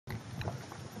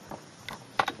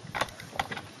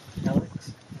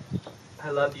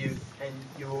love you, and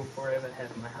you will forever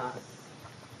have my heart.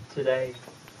 Today,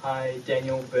 I,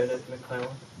 Daniel Bernard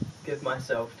McClellan, give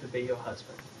myself to be your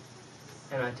husband,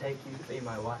 and I take you to be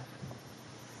my wife.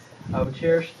 I will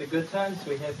cherish the good times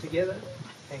we have together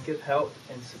and give help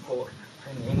and support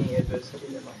in any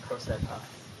adversity that might cross our path.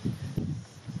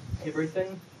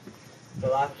 Everything, the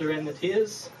laughter and the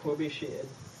tears, will be shared,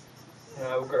 and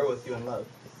I will grow with you in love.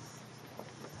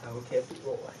 I will care for you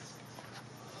always.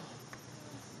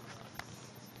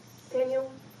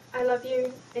 Daniel, I love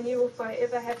you, and you will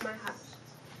forever have my heart.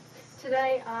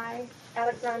 Today I,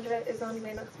 Alexandra Izon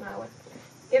Lennox Marwick,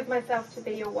 give myself to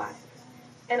be your wife,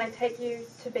 and I take you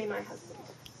to be my husband.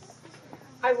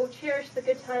 I will cherish the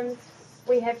good times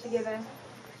we have together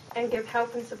and give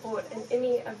help and support in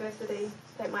any adversity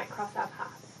that might cross our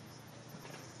paths.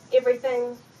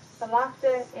 Everything, the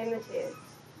laughter and the tears,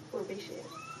 will be shared.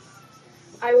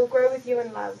 I will grow with you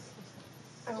in love.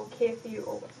 I will care for you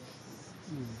always.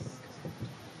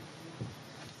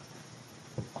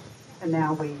 And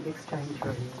now we exchange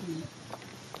rings.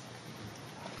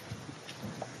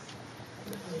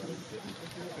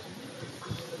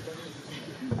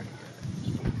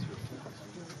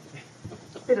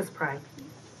 Let us pray.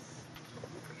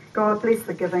 God, bless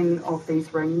the giving of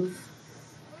these rings.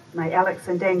 May Alex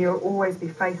and Daniel always be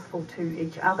faithful to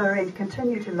each other and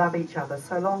continue to love each other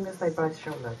so long as they both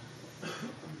shall live.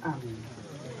 Amen.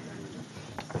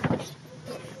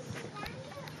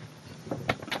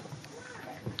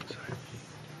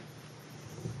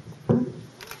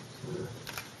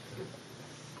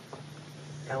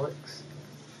 Alex,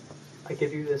 I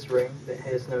give you this ring that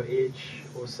has no edge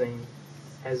or seam,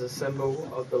 as a symbol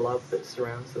of the love that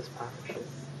surrounds this partnership.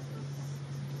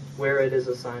 Wear it as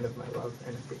a sign of my love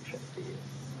and affection for you.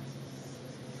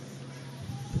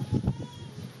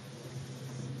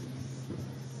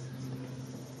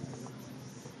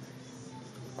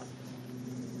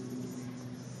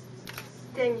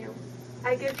 Daniel,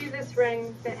 I give you this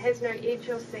ring that has no edge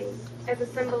or seam, as a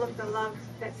symbol of the love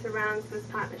that surrounds this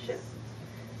partnership.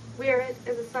 Wear it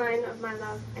as a sign of my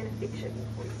love and affection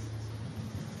for you.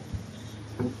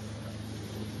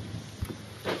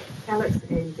 Alex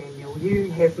and Daniel, you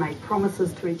have made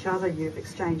promises to each other. You've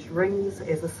exchanged rings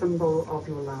as a symbol of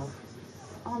your love.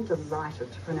 I'm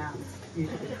delighted to pronounce you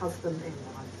to be husband and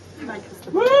wife. Make us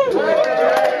the